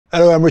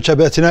Hello, I'm Richard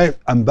Bertinet.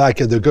 I'm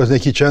back at the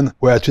Gozney kitchen,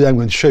 where today I'm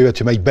going to show you how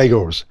to make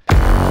bagels.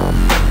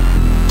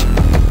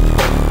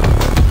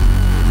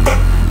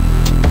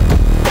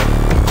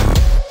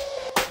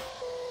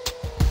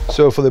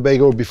 So for the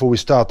bagel, before we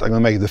start, I'm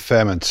going to make the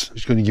ferment.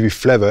 It's going to give you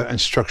flavor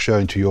and structure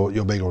into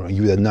your bagel and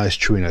give you that nice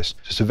chewiness.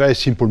 It's a very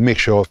simple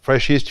mixture of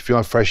fresh yeast. If you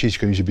want fresh yeast,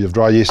 you can use a bit of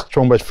dry yeast,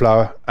 strong bread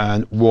flour,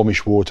 and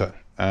warmish water.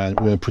 And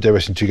we're going to put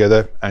everything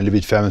together and leave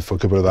it ferment for a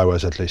couple of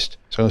hours at least.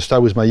 So I'm going to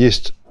start with my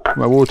yeast,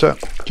 my water,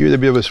 give it a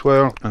bit of a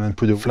swirl, and then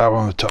put the flour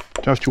on the top.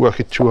 Don't have to work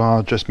it too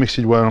hard, just mix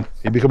it well.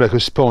 It becomes like a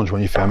sponge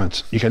when you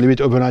ferment. You can leave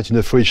it overnight in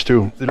the fridge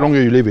too. The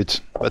longer you leave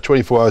it, about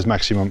 24 hours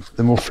maximum,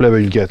 the more flavor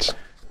you get.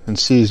 And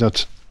see, it's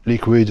not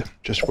liquid,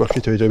 just work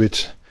it a little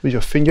bit with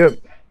your finger.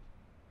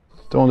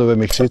 Don't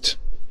overmix it.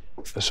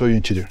 That's all you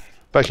need to do.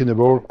 Back in the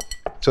bowl.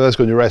 So that's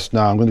going to rest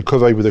now. I'm going to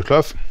cover it with a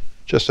cloth,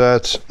 just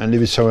that, and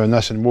leave it somewhere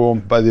nice and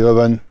warm by the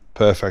oven.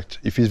 Perfect.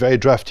 If it's very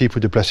drafty,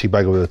 put a plastic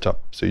bag over the top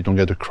so you don't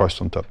get a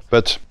crust on top.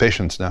 But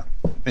patience now.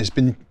 It's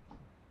been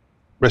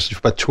rested for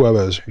about 2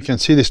 hours. You can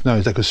see this now,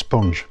 it's like a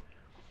sponge.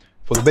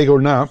 For the bagel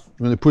now, I'm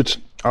going to put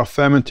our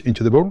ferment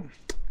into the bowl.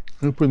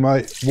 I'm going to put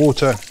my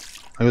water.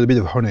 I got a bit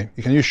of honey.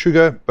 You can use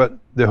sugar, but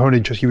the honey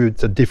just gives you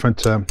a different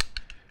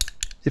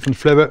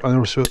flavor and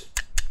also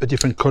a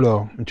different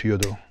color into your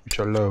dough, which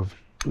I love.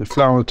 Put the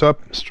flour on the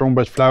top, strong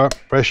bread flour,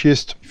 fresh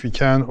yeast if you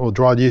can, or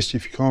dried yeast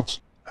if you can't,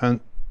 and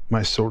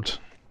my salt.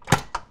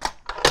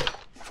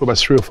 For about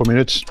 3 or 4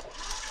 minutes.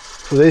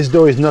 So this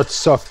dough is not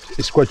soft,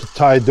 it's quite a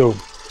tight dough.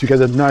 To get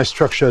that nice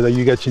structure that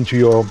you get into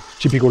your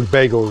typical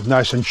bagel,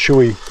 nice and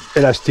chewy,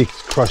 elastic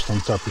crust on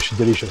top, which is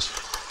delicious.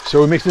 So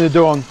we're mixing the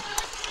dough on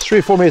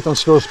 3-4 minutes on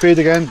slow speed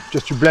again,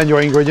 just to blend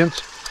your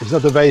ingredients. It's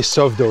not a very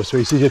soft dough, so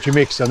it's easier to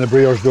mix than a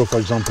brioche dough, for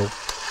example.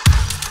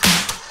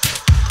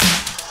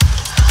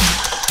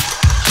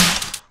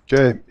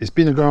 Okay, it's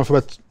been going on for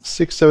about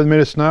 6-7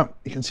 minutes now.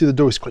 You can see the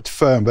dough is quite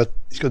firm, but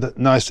it's got that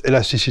nice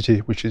elasticity,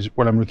 which is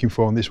what I'm looking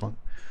for on this one.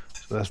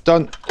 So that's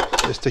done.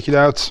 Let's take it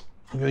out.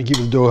 I'm going to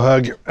give the dough a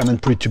hug and then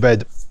put it to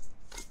bed.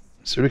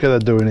 So look at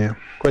that dough in here.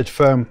 Quite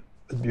firm,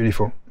 but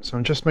beautiful.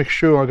 So just make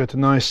sure I got a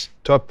nice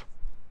top.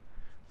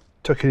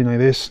 Tuck it in like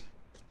this,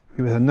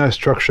 give it a nice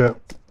structure,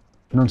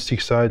 non-stick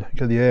side.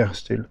 Look at the air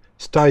still.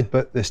 It's tight,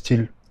 but there's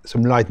still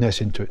some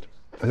lightness into it.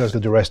 I just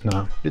got the rest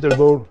now. Little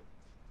bowl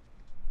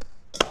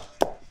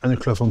and a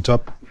cloth on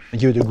top,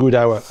 and give it a good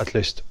hour at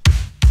least.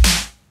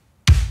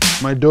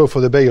 My dough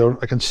for the bagel,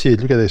 I can see it.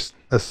 Look at this.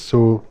 That's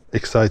so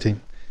exciting.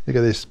 Look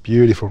at this,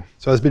 beautiful.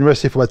 So it's been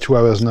resting for about 2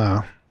 hours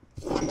now.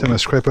 Take my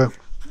scraper,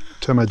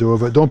 turn my dough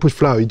over. Don't put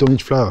flour. You don't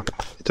need flour.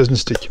 It doesn't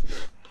stick.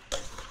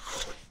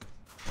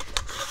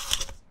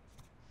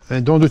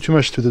 And don't do too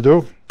much to the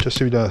dough,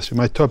 just leave it there. So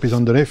my top is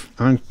underneath.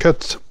 And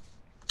cut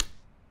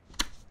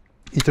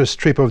it a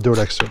strip of dough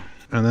like so.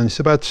 And then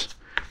it's about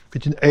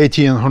between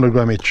 80 and 100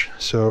 grams each.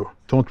 So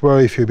don't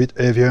worry if you're a bit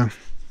heavier,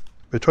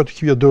 but try to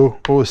keep your dough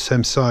all the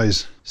same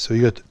size. So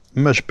you get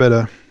much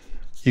better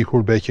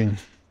equal baking.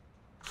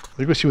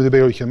 You can see with the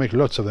bagel, you can make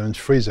lots of them and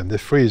freeze them. They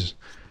freeze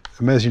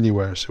amazingly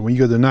well. So when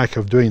you get the knack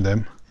of doing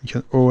them, you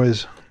can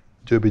always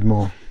do a bit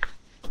more.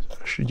 So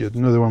I should get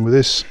another one with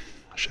this.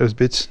 Chef's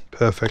bits,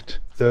 perfect.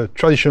 The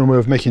traditional way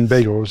of making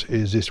bagels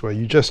is this way.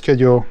 You just get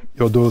your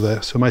dough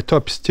there. So my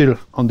top is still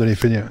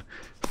underneath in here.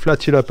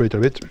 Flat it up a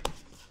little bit.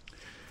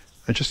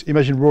 And just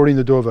imagine rolling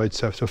the dough over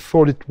itself. So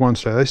fold it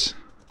once like this.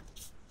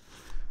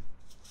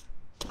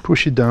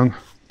 Push it down.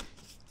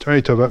 Turn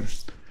it over.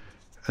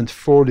 And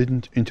fold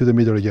it into the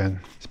middle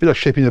again. It's a bit like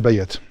shaping a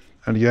baguette.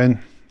 And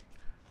again.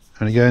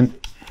 And again.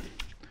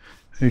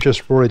 And you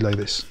just roll it like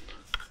this.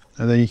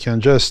 And then you can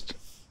just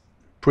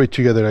put it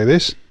together like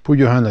this. Put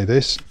your hand like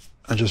this.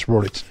 And just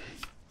roll it.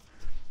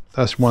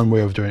 That's one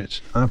way of doing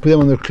it. And I put them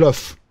on the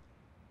cloth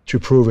to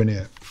prove in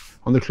here.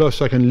 On the cloth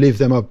so I can lift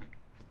them up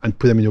and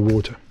put them in the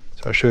water.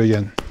 So I'll show you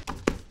again.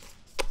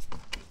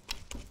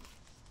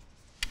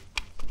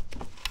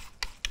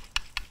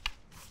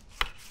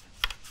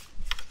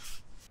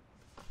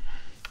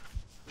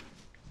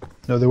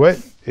 Another way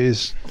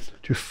is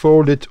to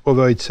fold it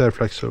over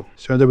itself like so.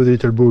 So end up with a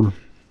little bowl.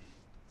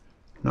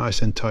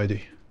 Nice and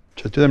tidy.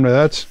 Just do them like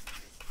that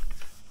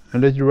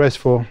and let it rest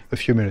for a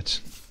few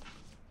minutes.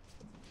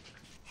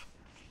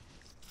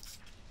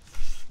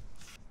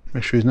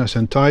 Make sure it's nice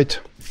and tight.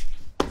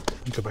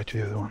 Go back to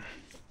the other one.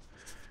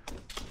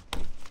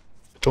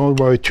 Don't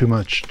worry too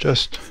much.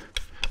 Just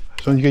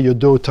as long as you get your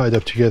dough tied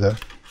up together,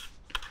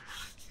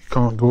 you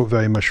can't go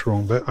very much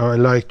wrong. But I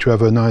like to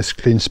have a nice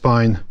clean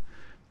spine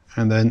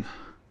and then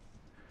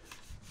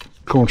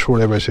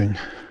control everything.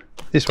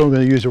 This one I'm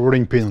going to use a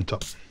rolling pin on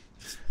top.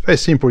 Very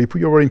simple. You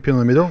put your rolling pin in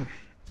the middle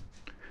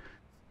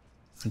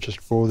and just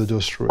roll the dough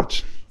through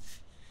it.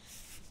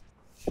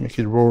 Make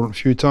it roll a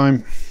few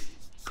times.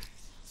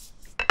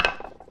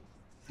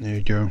 There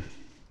you go.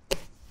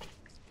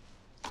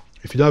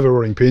 If you don't have a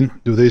rolling pin,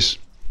 do this.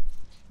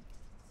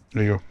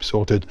 There you go,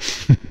 sorted.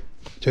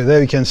 So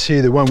there you can see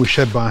the one we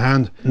shaped by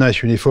hand,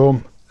 nice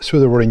uniform,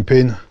 through the rolling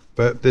pin,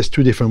 but there's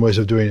 2 different ways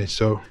of doing it,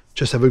 so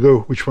just have a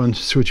go, which one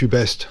suits you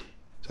best.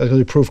 So I'm going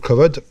to proof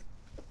covered.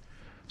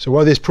 So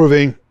while this is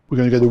proving, we're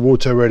going to get the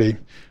water ready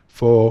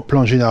for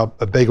plunging our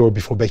bagel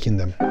before baking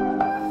them.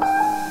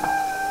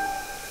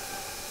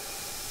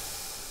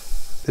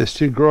 They're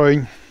still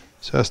growing,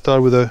 so I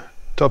start with the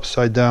top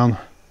side down.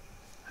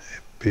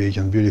 Big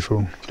and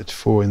beautiful. Get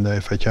 4 in there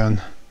if I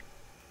can.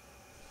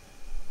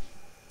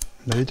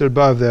 The little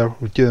barb there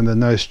will give them a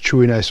nice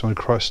chewiness on the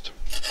crust.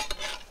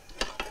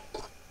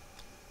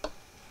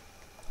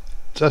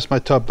 So that's my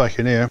top back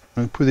in here.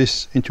 I'm going to put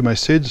this into my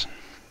seeds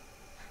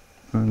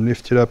and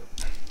lift it up.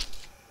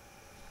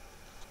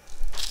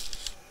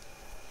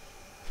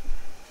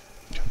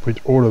 Can put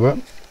it all over.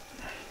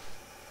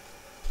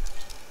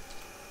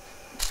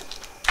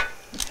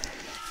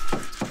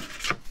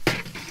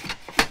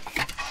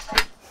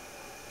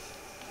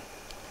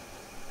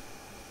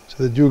 So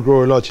they do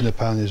grow a lot in the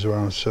pan as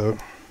well, so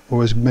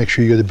always make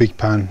sure you get a big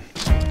pan.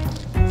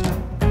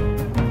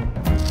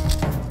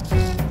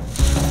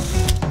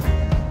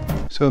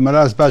 So my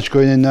last batch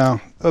going in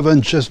now.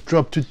 Oven just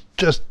dropped to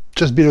just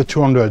below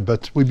 200,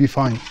 but we'll be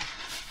fine.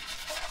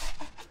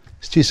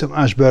 Still some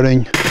ash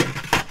burning.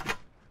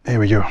 Here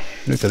we go.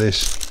 Look at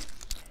this.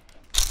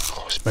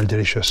 Oh, smells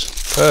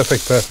delicious.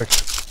 Perfect,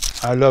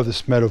 perfect. I love the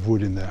smell of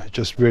wood in there. It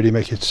just really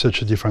makes it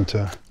such a different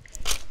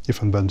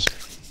buns.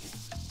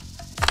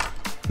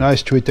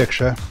 Nice chewy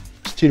texture.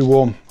 Still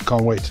warm.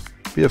 Can't wait.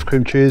 Bit of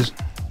cream cheese.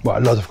 Well,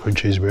 a lot of cream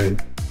cheese really,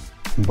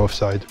 on both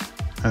sides.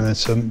 And then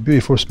some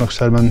beautiful smoked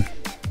salmon.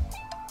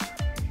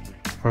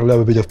 I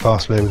love a bit of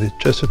parsley with it,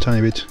 just a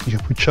tiny bit. You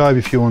can put chive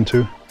if you want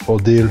to, or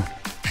dill,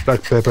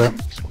 black pepper,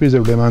 squeeze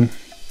of lemon.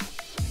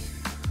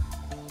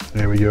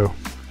 There we go,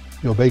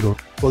 your bagel.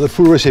 For the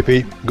full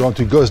recipe, go on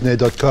to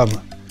gozney.com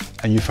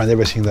and you find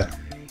everything there.